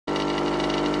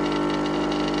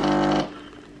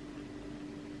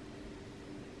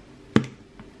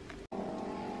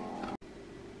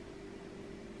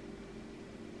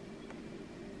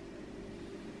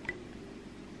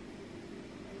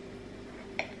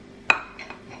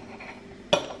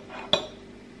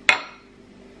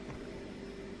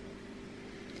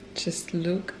Just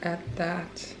look at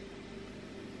that.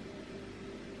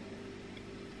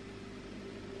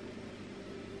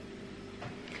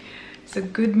 So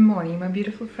good morning, my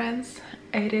beautiful friends.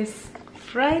 It is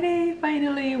Friday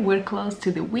finally. We're close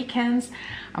to the weekends.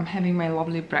 I'm having my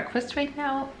lovely breakfast right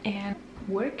now and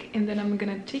work, and then I'm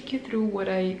gonna take you through what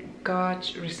I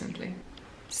got recently.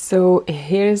 So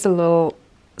here's a little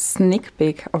sneak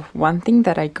peek of one thing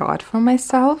that I got for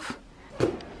myself.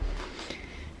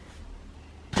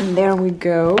 And there we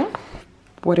go.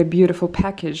 What a beautiful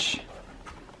package.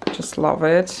 Just love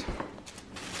it.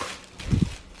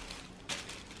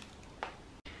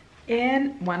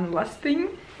 And one last thing.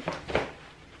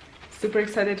 Super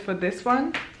excited for this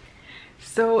one.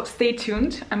 So stay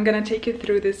tuned. I'm gonna take you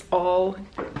through this all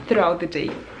throughout the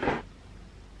day.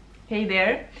 Hey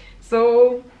there.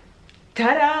 So,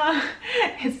 ta-da!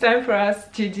 It's time for us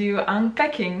to do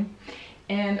unpacking.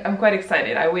 And I'm quite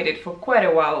excited. I waited for quite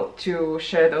a while to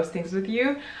share those things with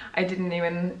you. I didn't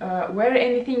even wear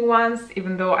anything once,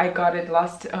 even though I got it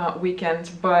last weekend,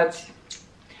 but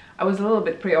I was a little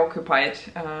bit preoccupied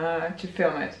to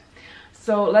film it.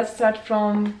 So let's start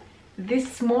from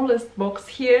this smallest box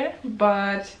here,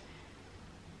 but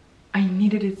I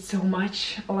needed it so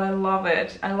much. Oh, I love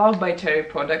it. I love Falconeri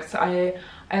products. I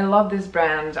love this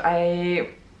brand. I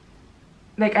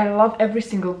love every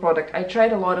single product. I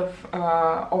tried a lot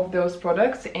of those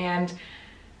products, and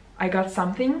I got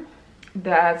something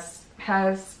that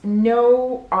has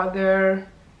no other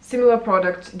similar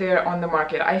product there on the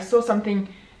market. I saw something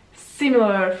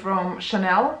similar from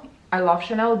Chanel. I love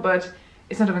Chanel, but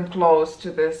it's not even close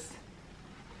to this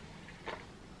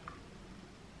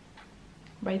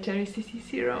Falconeri CC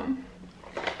serum.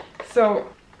 So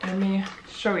let me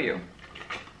show you.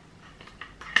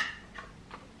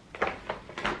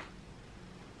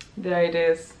 There it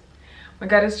is. Oh my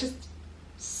god, it's just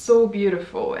so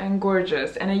beautiful and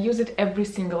gorgeous, and I use it every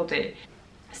single day.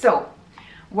 So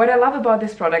what I love about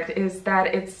this product is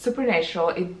that it's super natural.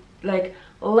 It like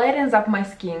lightens up my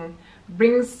skin,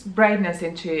 brings brightness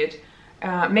into it,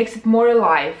 makes it more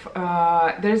alive.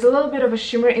 There's a little bit of a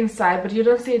shimmer inside, but you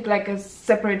don't see it like a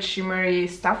separate shimmery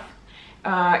stuff.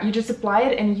 You just apply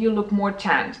it and you look more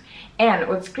tanned. And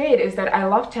what's great is that I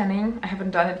love tanning. I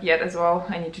haven't done it yet as well.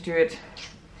 I need to do it.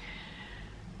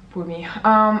 Poor me.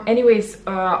 Anyways,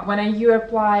 when you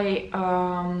apply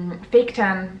fake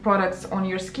tan products on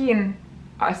your skin,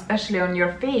 especially on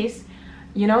your face,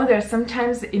 you know, there's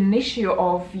sometimes an issue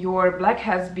of your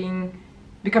blackheads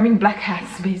becoming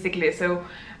blackheads, basically. So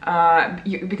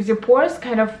because your pores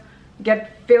kind of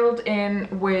get filled in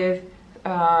with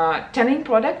tanning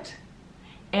product,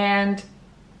 and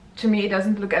to me it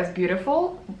doesn't look as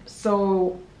beautiful.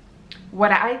 So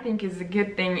what I think is a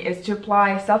good thing is to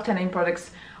apply self-tanning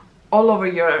products all over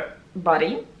your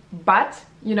body, but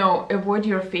you know, avoid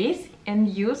your face and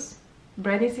use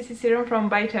Brightening CC serum from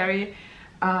Falconeri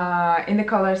in the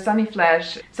color Sunny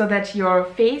Flash, so that your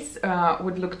face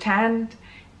would look tanned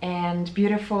and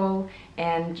beautiful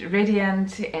and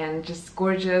radiant and just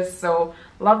gorgeous. So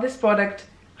love this product,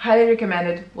 highly recommend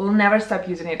it. We'll never stop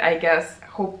using it, I guess.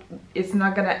 Hope it's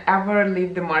not gonna ever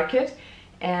leave the market.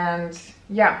 And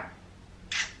yeah,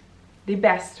 the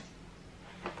best.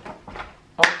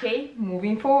 Okay,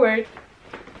 moving forward.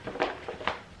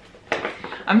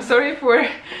 I'm sorry for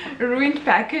ruined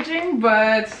packaging,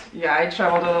 but yeah, I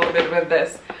traveled a little bit with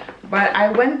this. But I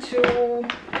went to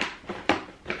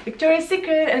Victoria's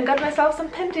Secret and got myself some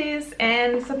panties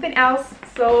and something else,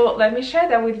 so let me share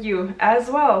that with you as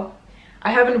well.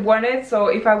 I haven't worn it, so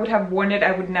if I would have worn it,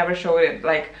 I would never show it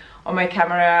like on my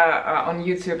camera, on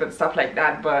YouTube and stuff like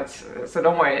that. But so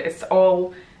don't worry, it's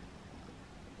all,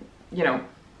 you know,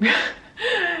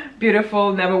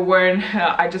 beautiful, never worn.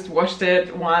 I just washed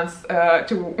it once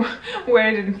to wear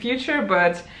it in the future,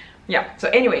 but yeah. So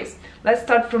anyways, let's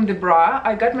start from the bra.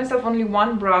 I got myself only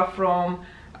one bra from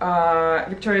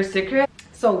Victoria's Secret.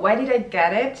 So why did I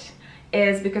get it?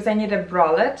 Is because I need a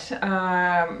bralette,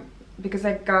 because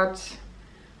I got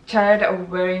tired of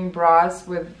wearing bras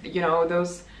with, you know,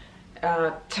 those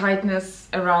tightness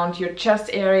around your chest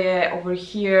area over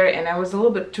here, and I was a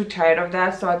little bit too tired of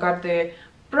that. So I got the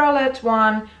bralette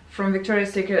one from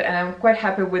Victoria's Secret, and I'm quite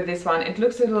happy with this one. It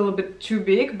looks a little bit too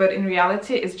big, but in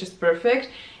reality it's just perfect.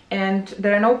 And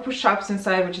there are no push-ups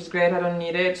inside, which is great. I don't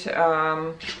need it.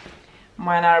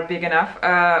 Mine are big enough,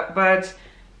 but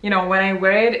you know, when I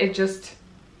wear it,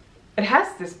 it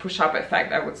has this push-up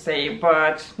effect, I would say,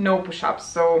 but no push-ups,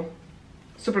 so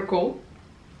super cool.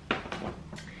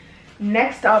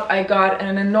 Next up, I got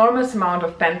an enormous amount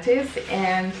of panties,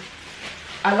 and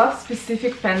I love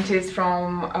specific panties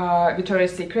from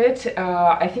Victoria's Secret.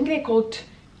 I think they're called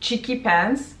cheeky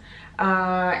pants.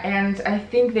 and I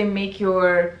think they make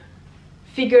your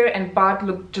figure and butt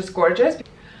look just gorgeous.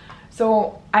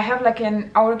 So I have like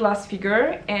an hourglass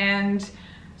figure, and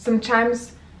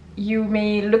sometimes you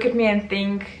may look at me and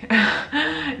think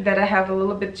that I have a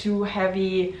little bit too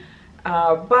heavy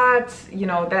butt, you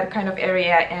know, that kind of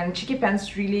area, and cheeky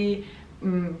pants really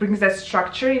brings that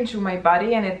structure into my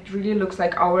body, and it really looks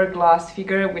like hourglass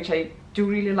figure, which I do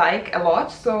really like a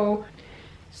lot. So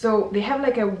they have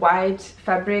like a white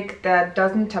fabric that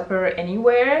doesn't taper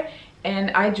anywhere,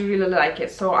 and I do really like it.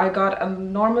 So I got an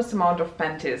enormous amount of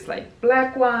panties, like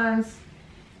black ones,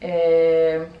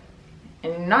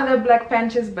 another black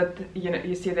panties, but you know,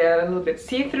 you see they're a little bit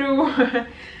see-through.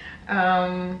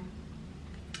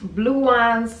 Blue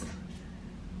ones,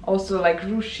 also like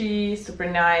ruchy, super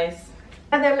nice.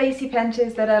 Other lacy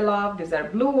panties that I love, these are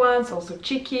blue ones, also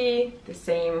cheeky, the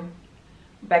same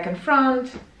back and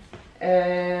front.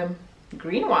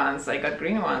 Green ones, I got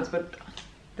green ones, but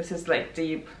this is like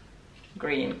deep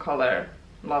green color,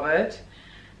 love it.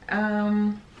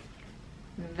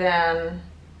 Then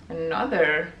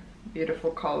another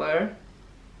beautiful color,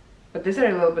 but these are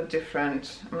a little bit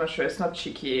different. I'm not sure, it's not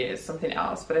cheeky, it's something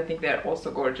else, but I think they're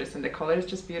also gorgeous and the color is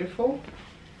just beautiful.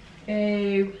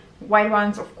 White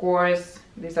ones, of course,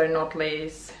 these are not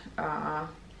lace,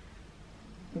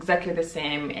 exactly the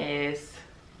same as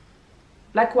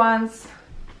black ones.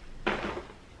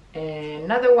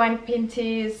 Another white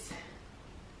panties,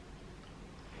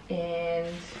 and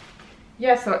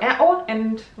yeah, so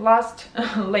and last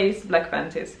lace black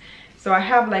panties. So I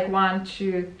have like 1,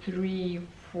 2, 3,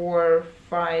 4,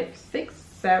 5, 6,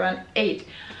 7, 8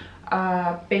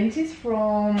 panties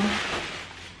from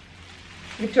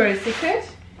Victoria's Secret.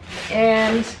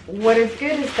 And what is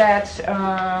good is that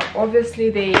obviously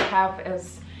they have,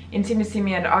 as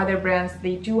Intimissimi and other brands,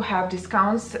 they do have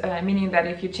discounts, meaning that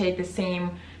if you take the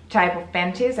same type of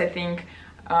panties, I think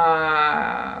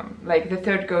like the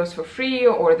third goes for free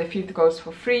or the fifth goes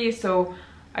for free. So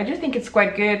I do think it's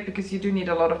quite good, because you do need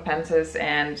a lot of panties,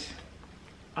 and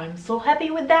I'm so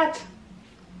happy with that.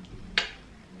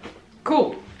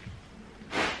 Cool.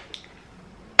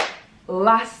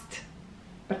 Last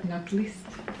but not least.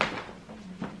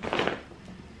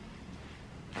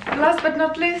 Last but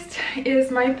not least is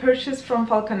my purchase from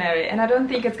Falconeri, and I don't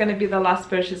think it's gonna be the last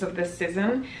purchase of this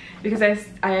season, because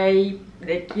I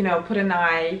like, you know, put an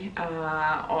eye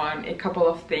on a couple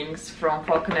of things from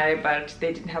Falconeri, but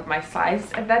they didn't have my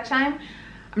size at that time.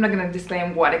 I'm not gonna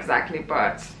disclaim what exactly,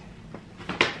 but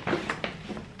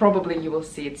probably you will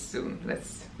see it soon.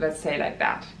 Let's say like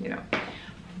that, you know.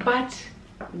 But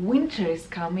winter is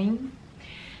coming,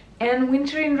 and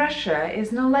winter in Russia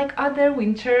is not like other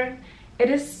winter. It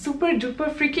is super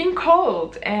duper freaking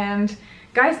cold, and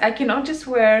guys, I cannot just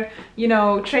wear, you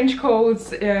know, trench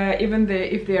coats, even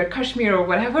if they are cashmere or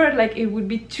whatever. Like, it would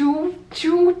be too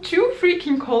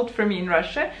freaking cold for me in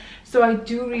Russia. So I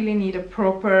do really need a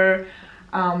proper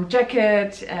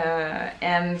jacket,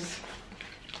 and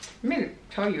let me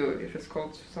tell you if it's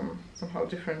called somehow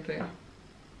differently.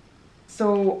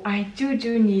 So I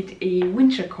do need a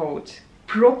winter coat,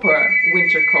 proper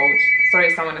winter coat. Sorry,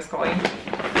 someone is calling.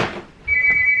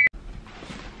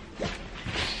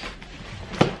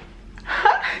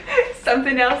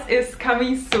 Something else is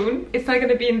coming soon. It's not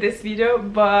gonna be in this video,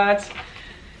 but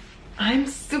I'm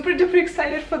super duper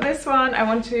excited for this one. I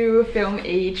want to film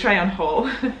a try-on haul.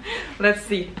 Let's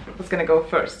see what's gonna go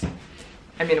first.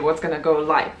 I mean, what's gonna go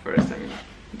live first. I mean,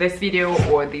 this video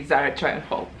or the Zara try-on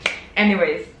haul.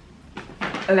 Anyways,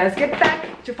 let's get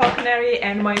back to Falconeri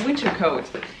and my winter coat.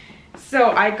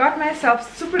 So I got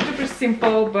myself super duper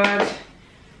simple but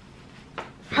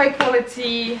high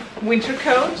quality winter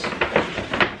coat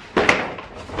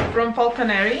from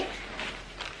Falconeri,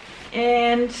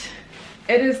 and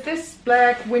it is this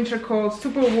black winter coat,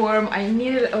 super warm. I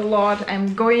need it a lot.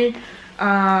 I'm going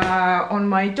on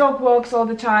my dog walks all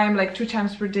the time, like 2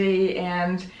 times per day,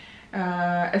 and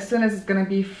as soon as it's gonna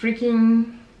be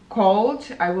freaking cold,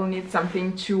 I will need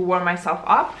something to warm myself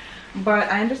up.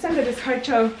 But I understand that it's hard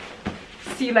to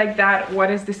see like that what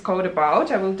is this coat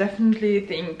about. I will definitely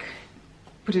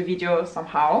put a video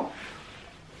somehow,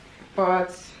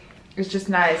 but it's just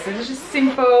nice. It's just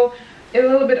simple, a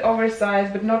little bit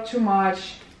oversized, but not too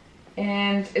much,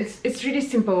 and it's really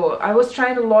simple. I was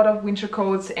trying a lot of winter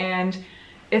coats, and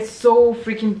it's so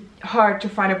freaking hard to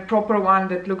find a proper one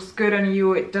that looks good on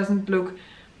you. It doesn't look.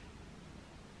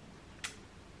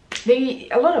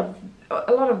 A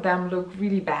lot of them look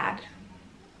really bad,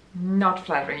 not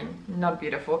flattering, not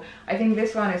beautiful. I think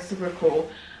this one is super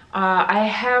cool. I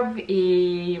have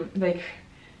a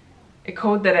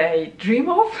coat that I dream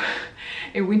of,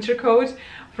 a winter coat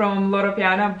from Loro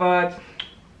Piana, but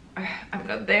I'm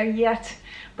not there yet,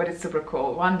 but it's super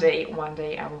cool. One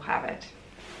day I will have it.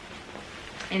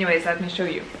 Anyways, let me show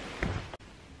you.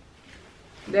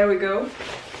 There we go.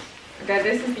 Okay,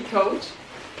 this is the coat,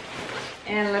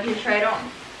 and let me try it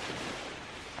on.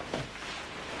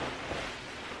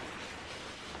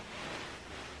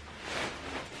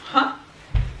 Huh?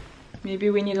 Maybe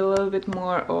we need a little bit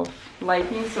more of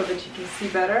lighting so that you can see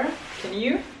better. Can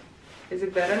you? Is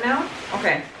it better now?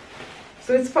 Okay.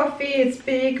 So it's puffy, it's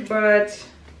big, but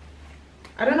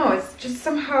I don't know, it's just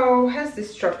somehow has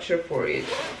this structure for it.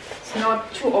 It's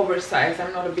not too oversized.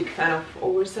 I'm not a big fan of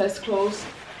oversized clothes.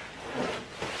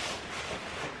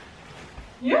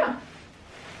 Yeah.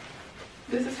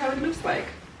 This is how it looks like.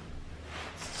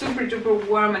 Super duper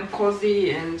warm and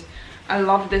cozy, and I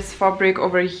love this fabric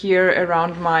over here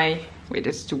around my... Wait,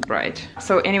 it's too bright.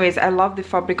 So anyways, I love the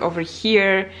fabric over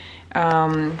here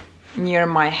near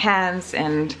my hands,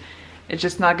 and it's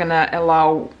just not gonna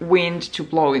allow wind to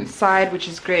blow inside, which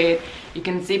is great. You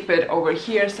can zip it over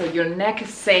here so your neck is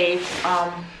safe.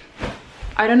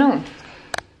 I don't know.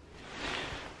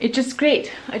 It's just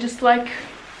great. I just like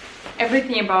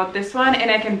everything about this one, and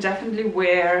I can definitely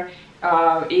wear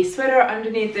a sweater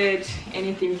underneath it,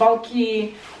 anything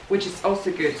bulky, which is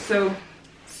also good. So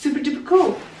super duper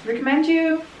cool. Recommend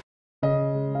you.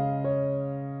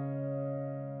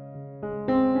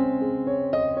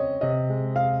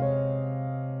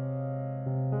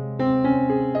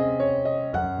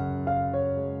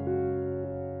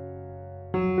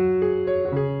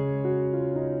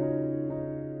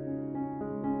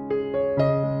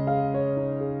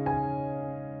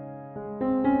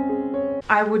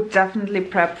 I would definitely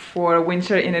prep for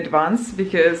winter in advance,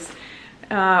 because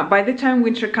by the time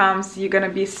winter comes, you're gonna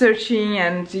be searching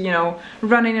and, you know,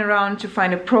 running around to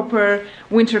find a proper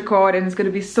winter coat, and it's gonna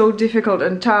be so difficult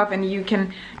and tough, and you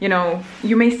can, you know,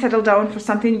 you may settle down for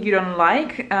something you don't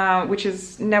like, which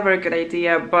is never a good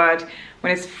idea. But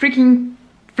when it's freaking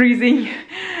freezing,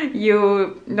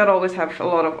 you not always have a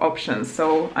lot of options.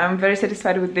 So I'm very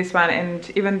satisfied with this one,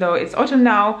 and even though it's autumn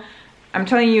now, I'm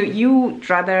telling you, you'd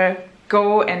rather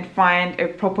go and find a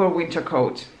proper winter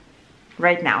coat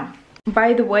right now.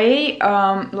 By the way,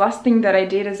 last thing that I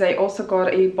did is I also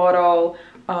got a bottle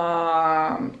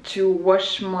to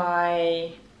wash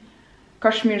my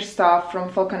cashmere stuff from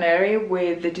Falconeri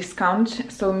with the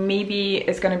discount. So maybe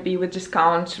it's gonna be with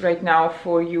discount right now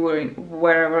for you or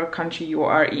wherever country you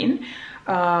are in.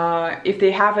 If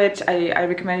they have it, I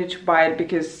recommend you to buy it,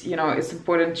 because, you know, it's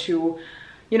important to,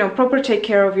 you know, proper take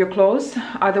care of your clothes,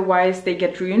 otherwise they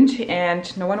get ruined,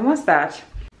 and no one wants that.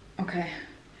 Okay.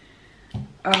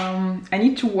 I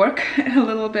need to work a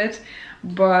little bit,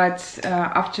 but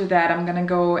after that I'm gonna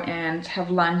go and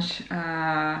have lunch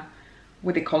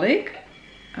with a colleague.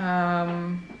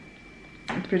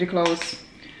 It's pretty close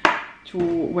to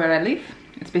where I live.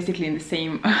 It's basically in the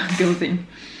same building.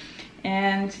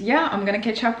 And yeah, I'm gonna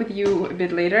catch up with you a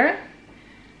bit later.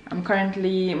 I'm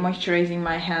currently moisturizing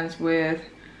my hands with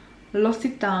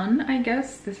L'Occitane, I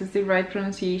guess this is the right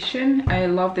pronunciation. I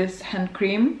love this hand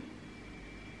cream.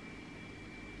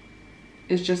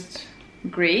 It's just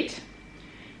great.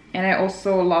 And I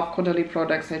also love Caudalie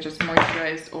products. I just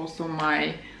moisturized also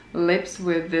my lips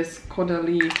with this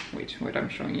Caudalie, wait, what I'm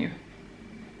showing you.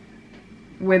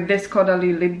 With this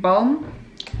Caudalie lip balm.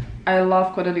 I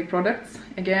love Caudalie products.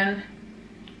 Again,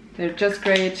 they're just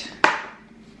great.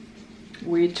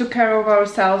 We took care of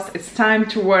ourselves. It's time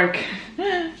to work.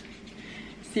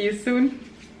 See you soon.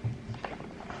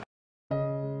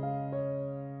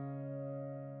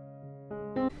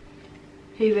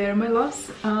 Hey there, my loves.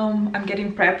 I'm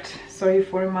getting prepped. Sorry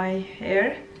for my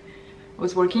hair. I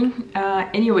was working.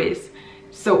 Anyways,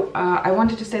 so I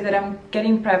wanted to say that I'm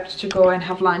getting prepped to go and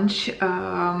have lunch,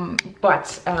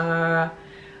 but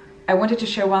I wanted to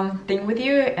share one thing with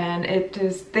you, and it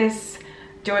is this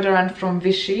deodorant from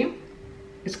Vichy.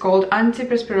 It's called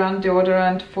Antiperspirant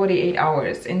Deodorant 48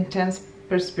 Hours Intense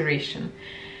Perspiration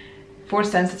for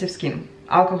sensitive skin,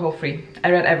 alcohol free.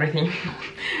 I read everything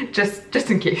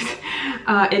just in case.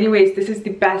 Anyways, this is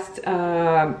the best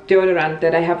deodorant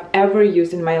that I have ever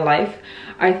used in my life.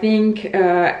 I think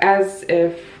as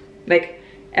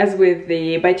with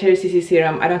the by Terry CC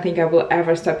serum, I don't think I will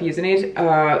ever stop using it.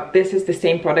 This is the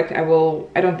same product.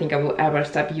 I don't think I will ever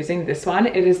stop using this one.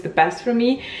 It is the best for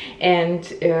me, and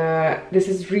this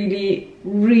is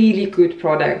really good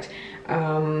product.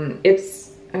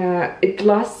 It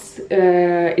lasts,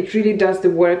 it really does the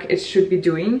work it should be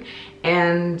doing,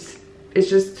 and it's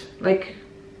just like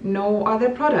no other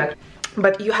product.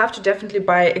 But you have to definitely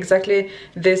buy exactly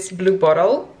this blue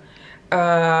bottle,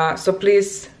 so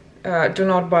please do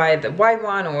not buy the white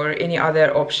one or any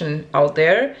other option out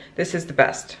there. This is the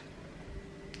best.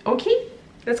 Okay,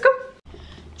 let's go.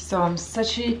 So I'm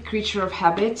such a creature of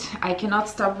habit. I cannot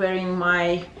stop wearing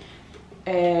my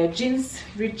jeans,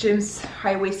 ripped jeans,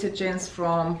 high-waisted jeans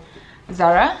from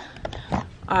Zara.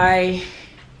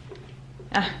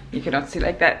 You cannot see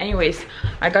like that. Anyways,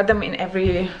 I got them in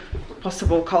every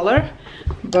possible color,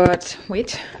 but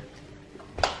wait.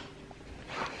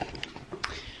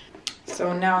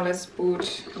 So now let's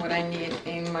put what I need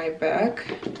in my bag.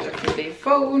 Definitely a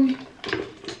phone.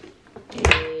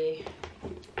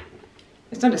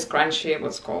 It's not a scrunchie,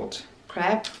 what's called?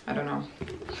 Crab? I don't know.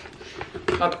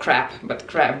 Not crab, but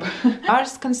crab.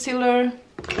 NARS concealer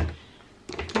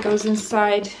goes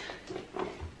inside.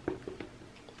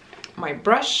 My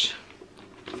brush,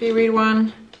 favorite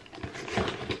one.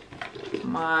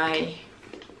 My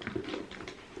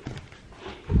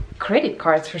credit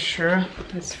cards for sure.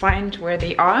 Let's find where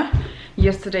they are.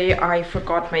 Yesterday I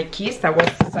forgot my keys. That was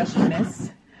such a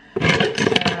mess.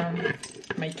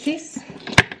 My keys.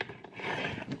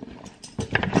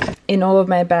 In all of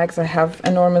my bags I have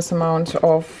enormous amount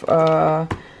of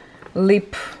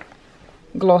lip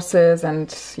glosses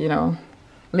and, you know,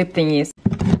 lip thingies.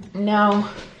 Now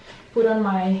put on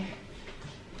my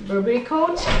Burberry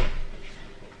coat,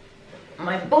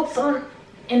 my boots on,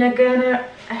 and again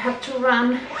I have to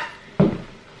run.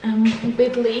 I'm a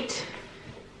bit late.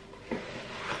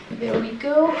 There we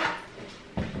go.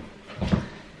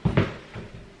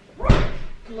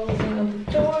 Closing of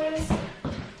the doors.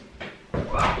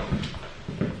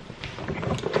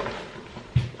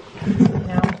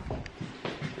 Now,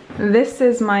 this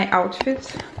is my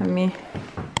outfit.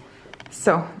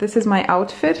 This is my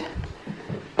outfit.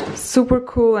 Super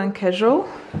cool and casual.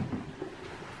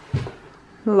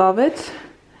 Love it.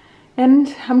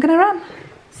 And I'm gonna run.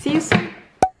 See you soon.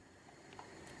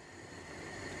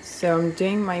 So I'm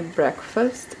doing my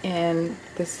breakfast, and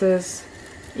this is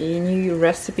a new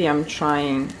recipe I'm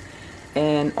trying.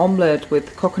 An omelette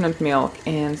with coconut milk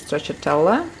and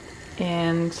stracciatella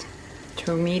and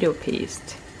tomato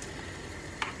paste.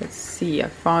 Let's see, I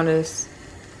found this,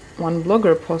 one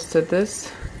blogger posted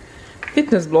this,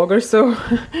 fitness blogger, so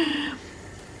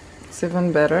it's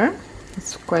even better.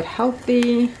 It's quite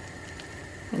healthy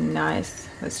and nice.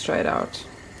 Let's try it out.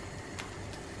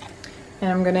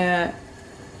 And I'm gonna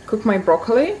cook my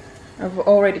broccoli. I've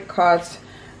already cut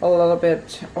a little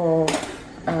bit of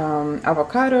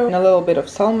avocado and a little bit of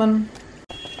salmon.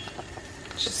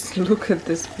 Just look at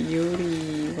this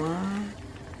beauty. Wow.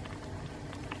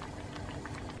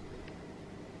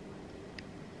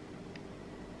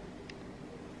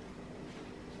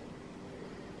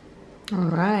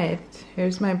 Alright,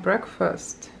 here's my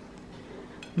breakfast.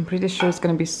 I'm pretty sure it's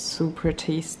gonna be super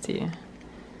tasty.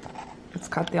 Let's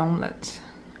cut the omelette.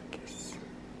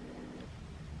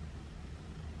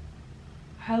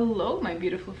 Hello, my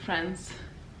beautiful friends.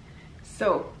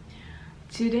 So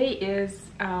today is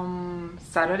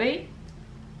Saturday.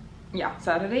 Yeah,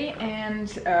 Saturday, and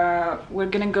we're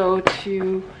gonna go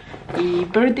to a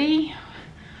birthday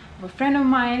of a friend of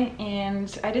mine,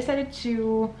 and I decided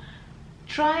to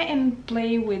try and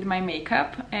play with my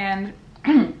makeup. And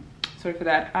sorry for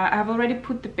that. I've already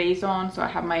put the base on, so I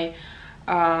have my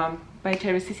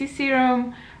Falconeri CC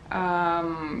serum,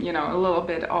 you know, a little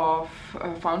bit of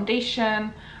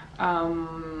foundation,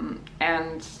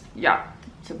 and yeah,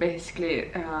 so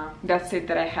basically that's it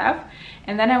that I have.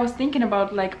 And then I was thinking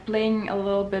about like playing a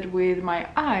little bit with my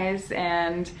eyes,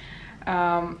 and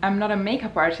I'm not a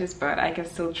makeup artist, but I can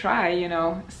still try, you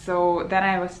know. So then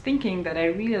I was thinking that I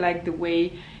really like the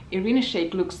way Irina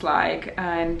Shayk looks like,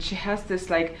 and she has this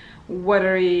like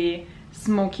watery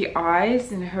smoky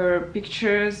eyes in her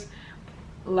pictures,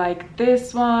 like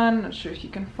this one. Not sure if you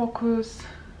can focus.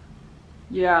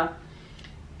 Yeah,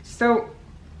 so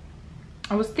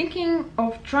I was thinking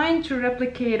of trying to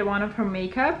replicate one of her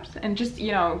makeups and just,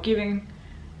 you know,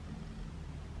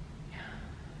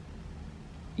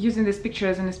 using this picture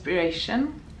as an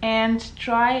inspiration, and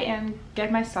try and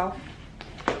get myself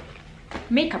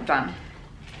makeup done.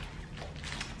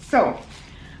 So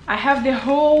I have the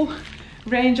whole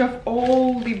range of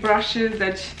all the brushes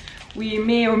that we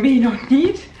may or may not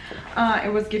need.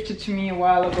 It was gifted to me a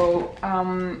while ago,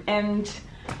 and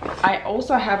I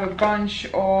also have a bunch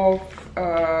of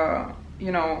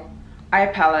you know, eye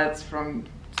palettes from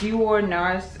Dior,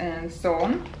 NARS, and so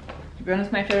on. To be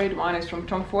honest, my favorite one is from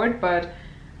Tom Ford, but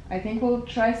I think we'll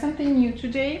try something new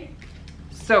today.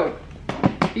 So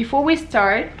before we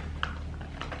start,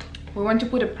 we want to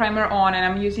put a primer on, and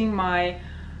I'm using my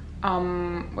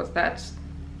what's that?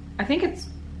 I think it's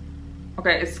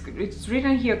okay. It's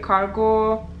written here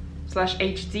Cargo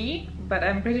HD, but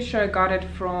I'm pretty sure I got it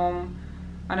from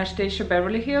Anastasia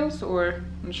Beverly Hills, or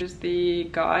just the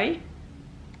guy.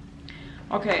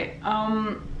 Okay,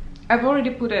 I've already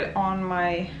put it on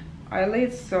my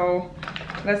eyelids, so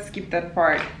let's skip that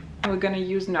part. We're gonna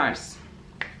use NARS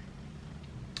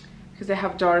because they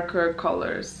have darker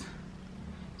colors.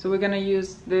 So we're gonna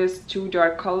use these two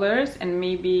dark colors and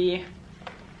maybe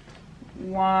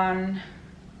one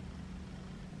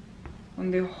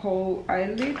on the whole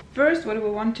eyelid. First, what we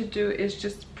want to do is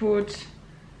just put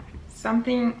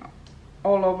something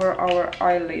all over our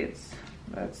eyelids.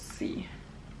 Let's see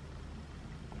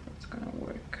if it's gonna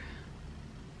work.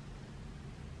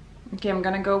 Okay, I'm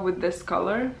gonna go with this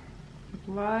color.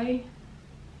 Apply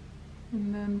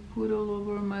and then put all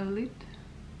over my eyelid.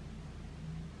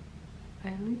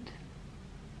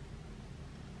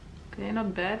 Okay,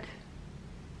 not bad.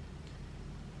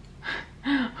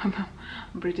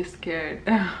 I'm pretty scared.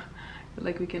 I feel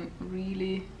like we can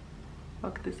really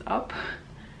fuck this up,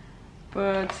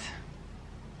 but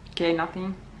okay,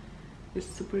 nothing is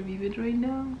super vivid right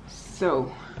now.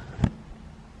 So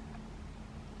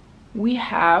we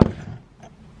have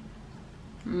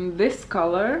this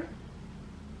color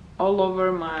all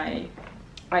over my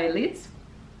eyelids.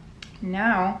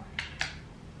 Now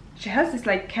she has this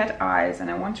like cat eyes and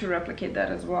I want to replicate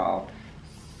that as well.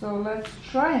 So let's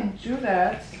try and do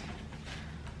that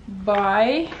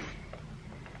by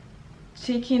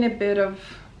taking a bit of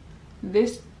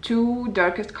these two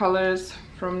darkest colors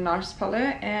from NARS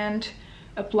palette and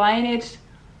applying it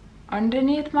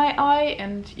underneath my eye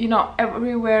and, you know,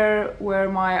 everywhere where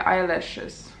my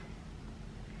eyelashes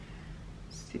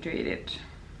situated.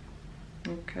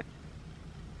 Okay.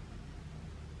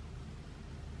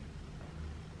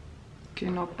 Okay,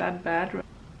 not that bad.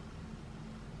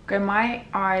 Okay, my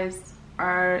eyes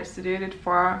are situated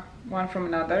far one from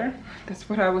another. That's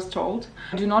what I was told.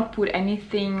 Do not put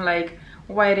anything like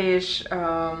whitish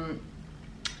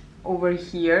over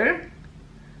here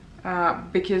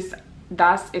because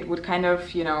thus it would kind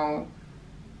of, you know,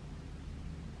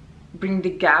 bring the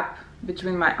gap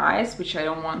between my eyes, which I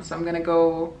don't want. So I'm gonna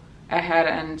go ahead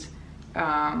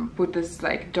and put this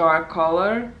like dark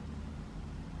color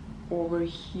over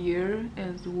here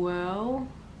as well.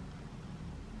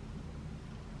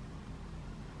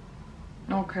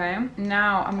 Okay,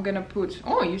 now I'm gonna put,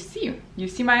 oh, you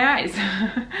see my eyes.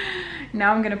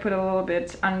 Now I'm gonna put a little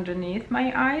bit underneath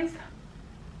my eyes.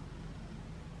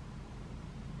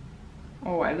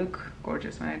 Oh, I look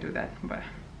gorgeous when I do that. But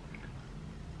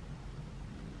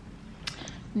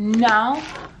now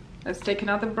let's take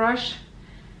another brush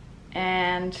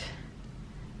and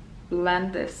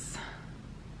blend this.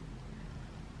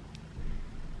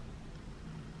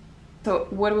 So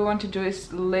what we want to do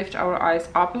is lift our eyes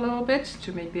up a little bit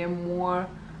to make them more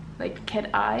like cat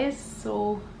eyes.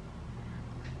 So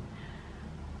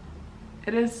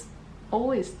it is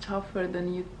always tougher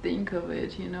than you think of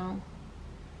it, you know,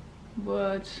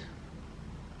 but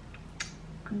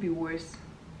could be worse,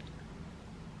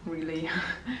 really.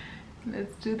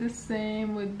 Let's do the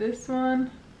same with this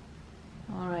one.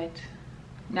 All right,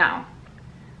 now,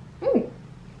 ooh,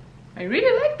 I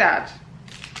really like that.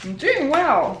 I'm doing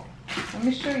well. Let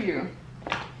me show you.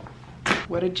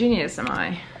 What a genius am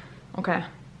I. Okay.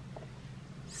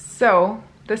 So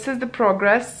this is the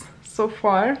progress so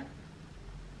far.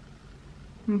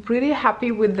 I'm pretty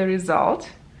happy with the result.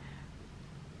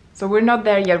 So we're not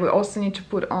there yet. We also need to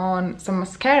put on some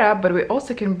mascara, but we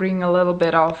also can bring a little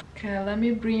bit of... Okay, let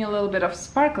me bring a little bit of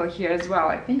sparkle here as well.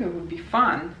 I think it would be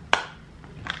fun.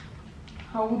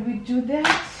 How would we do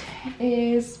that?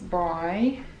 Is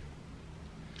by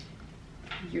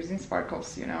using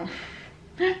sparkles, you know.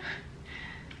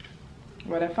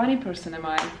 What a funny person am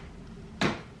I.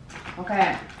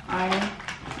 Okay, I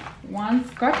once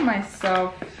got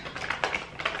myself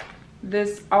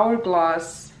this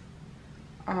Hourglass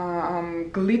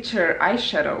glitter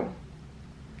eyeshadow.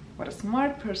 What a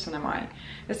smart person am I.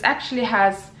 This actually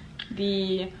has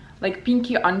the like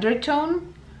pinky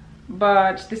undertone,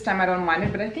 but this time I don't mind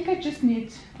it. But I think I just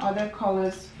need other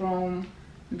colors from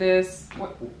this,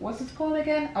 what's it called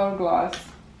again? Hourglass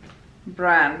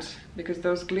brand, because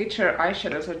those glitter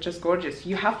eyeshadows are just gorgeous.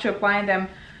 You have to apply them,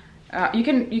 you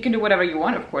can do whatever you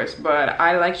want, of course, but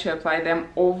I like to apply them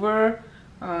over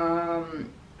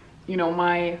you know,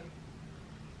 my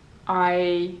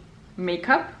eye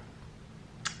makeup,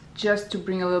 just to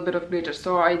bring a little bit of glitter.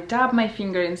 So I dab my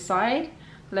finger inside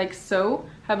like so,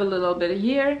 have a little bit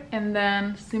here, and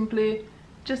then simply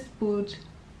just put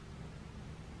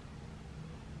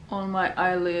on my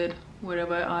eyelid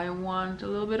wherever I want a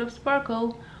little bit of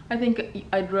sparkle. I think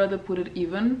I'd rather put it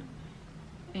even,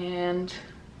 and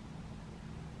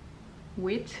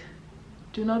Wait,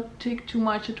 do not take too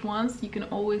much at once. You can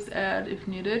always add if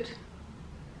needed.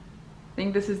 I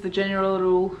think this is the general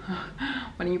rule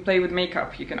when you play with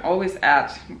makeup. You can always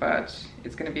add, but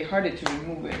it's gonna be harder to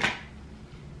remove it.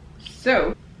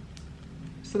 So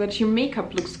that your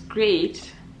makeup looks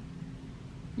great,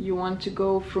 you want to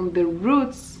go from the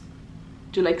roots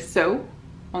to like so,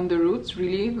 on the roots,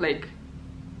 really like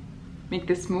make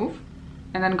this move,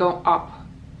 and then go up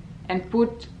and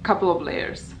put a couple of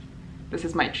layers. This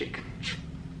is my trick.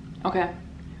 Okay,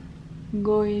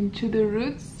 going to the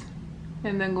roots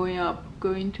and then going up,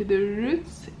 going to the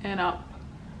roots and up.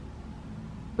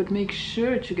 But make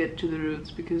sure to get to the roots,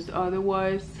 because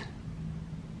otherwise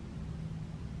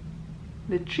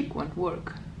the trick won't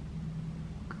work.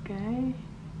 Okay.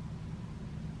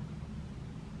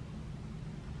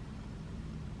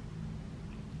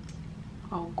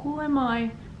 How cool am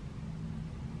I?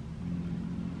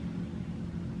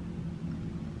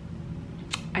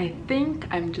 I think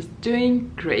I'm just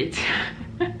doing great.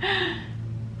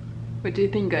 What do you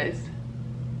think, guys?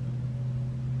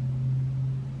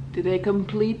 Did I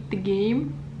complete the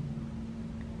game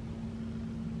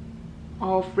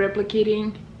of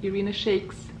replicating Irina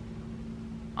Shayk'S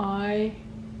eye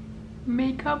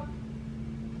makeup?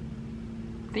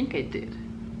 I think I did.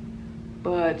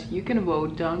 But you can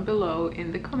vote down below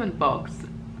in the comment box.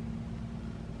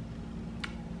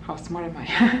 How smart am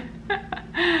I?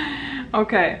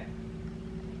 Okay.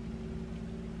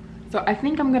 So I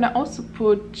think I'm gonna also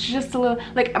put just a little,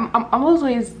 like I'm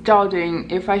always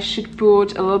doubting if I should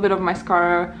put a little bit of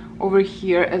mascara over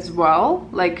here as well,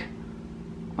 like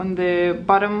on the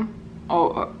bottom,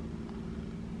 or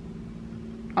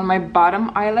on my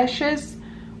bottom eyelashes,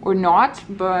 or not,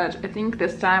 but I think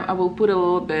this time I will put a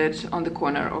little bit on the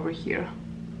corner over here.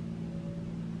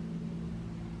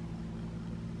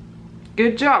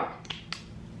 Good job.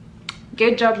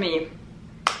 Good job, me.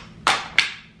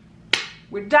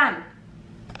 We're done.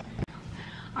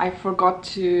 I forgot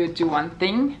to do one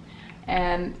thing,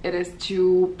 and it is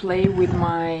to play with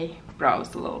my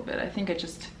brows a little bit. I think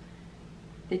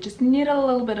they just need a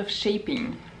little bit of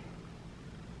shaping.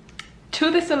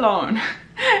 To this alone.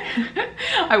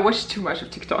 I watched too much of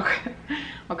TikTok.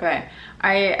 Okay,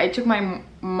 I took my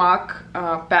MAC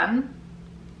pen,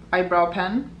 eyebrow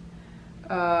pen.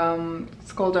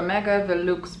 It's called Omega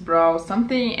Velux Brow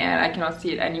something, and I cannot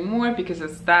see it anymore because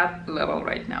it's that little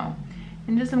right now.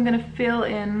 And just I'm gonna fill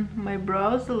in my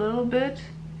brows a little bit,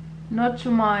 not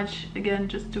too much, again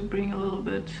just to bring a little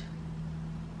bit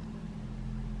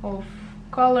of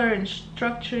color and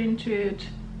structure into it.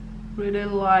 Really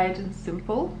light and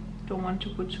simple. Don't want to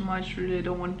put too much, really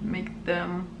don't want to make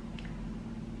them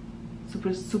super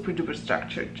duper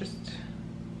structured. Just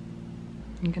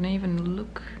I'm gonna even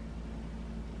look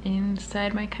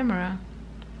inside my camera.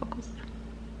 Focus.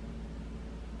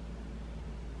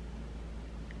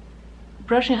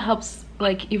 Brushing helps,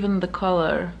 like even the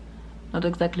color, not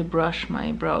exactly brush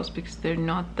my brows because they're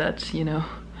not that, you know,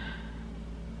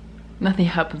 nothing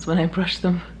happens when I brush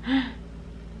them.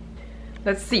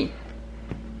 Let's see.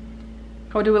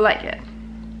 How do we like it?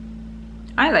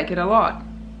 I like it a lot.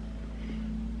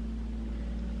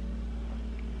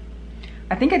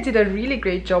 I think I did a really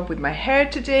great job with my hair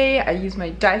today. I used my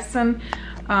Dyson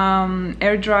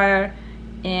air dryer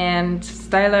and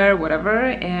styler, whatever,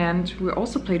 and we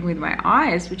also played with my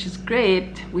eyes, which is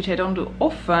great, which I don't do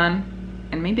often,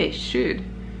 and maybe I should.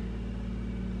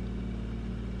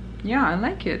 Yeah, I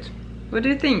like it. What do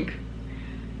you think?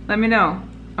 Let me know.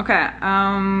 Okay,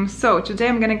 so today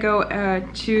I'm gonna go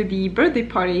to the birthday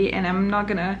party, and I'm not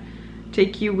gonna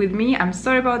take you with me. I'm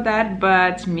sorry about that,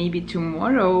 but maybe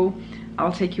tomorrow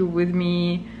I'll take you with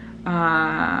me.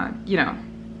 You know,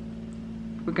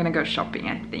 we're gonna go shopping,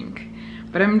 I think.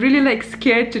 But I'm really like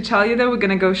scared to tell you that we're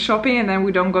gonna go shopping and then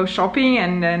we don't go shopping,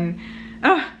 and then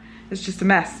it's just a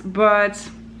mess. But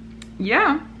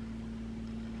yeah,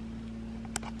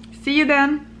 see you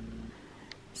then.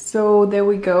 So there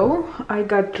we go. I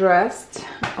got dressed,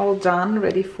 all done,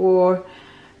 ready for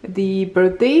the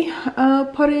birthday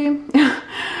party.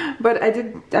 But I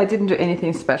didn't do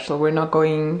anything special. We're not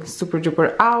going super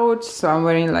duper out, so I'm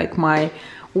wearing like my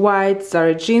white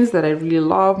Zara jeans that I really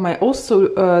love, my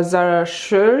also Zara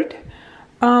shirt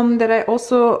that I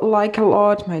also like a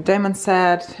lot, my diamond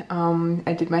set.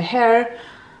 I did my hair.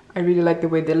 I really like the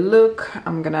way they look.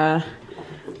 I'm gonna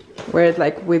wear it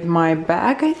like with my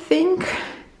bag, I think.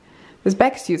 This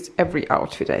bag suits every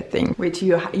outfit, I think. Wait,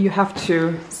 you have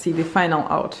to see the final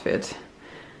outfit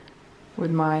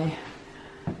with my...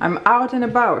 I'm out and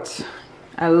about.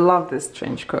 I love this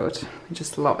trench coat. I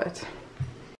just love it.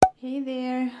 Hey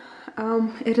there.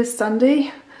 It is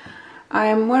Sunday.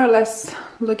 I'm more or less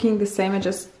looking the same. I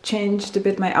just changed a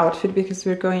bit my outfit because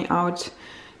we're going out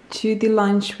to the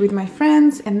lunch with my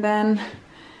friends, and then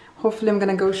hopefully I'm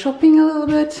gonna go shopping a little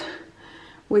bit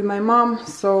with my mom.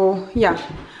 So yeah,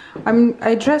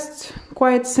 I dressed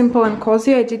quite simple and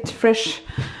cozy. I did fresh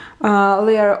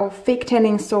layer of fake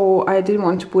tanning, so I didn't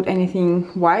want to put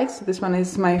anything white. So this one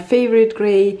is my favorite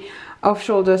gray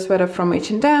off-shoulder sweater from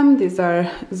H&M. These are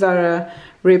Zara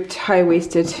ripped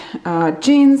high-waisted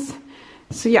jeans.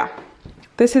 So yeah,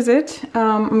 this is it.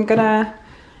 I'm gonna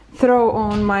throw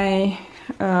on my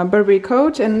Burberry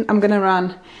coat and I'm gonna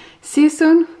run. See you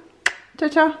soon.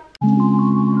 Ciao.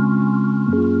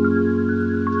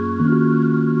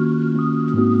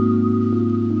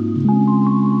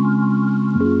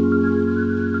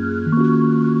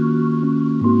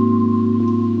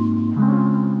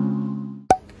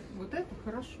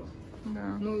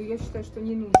 Да. Ну, я считаю, что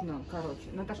не нужно, короче.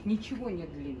 Наташ, ничего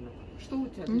нет длинного. Что у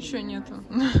тебя? Ничего нету.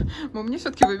 Мы мне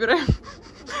все-таки выбираем.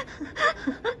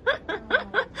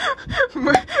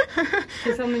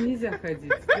 Ты со мной нельзя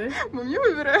ходить, да? Мы мне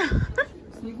выбираем.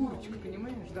 Снегурочка,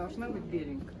 понимаешь, должна быть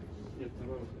беленькая.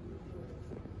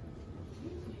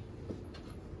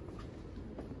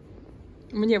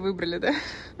 Мне выбрали, да?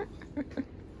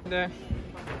 Да.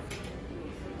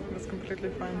 That's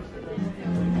completely fine.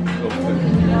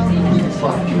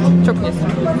 Чокнись.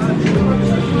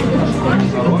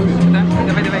 Да,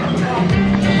 давай.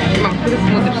 Мам, ты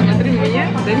смотришь, смотри на меня.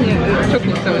 Дай мне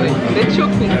чокнись со мной. Да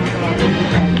чокнись.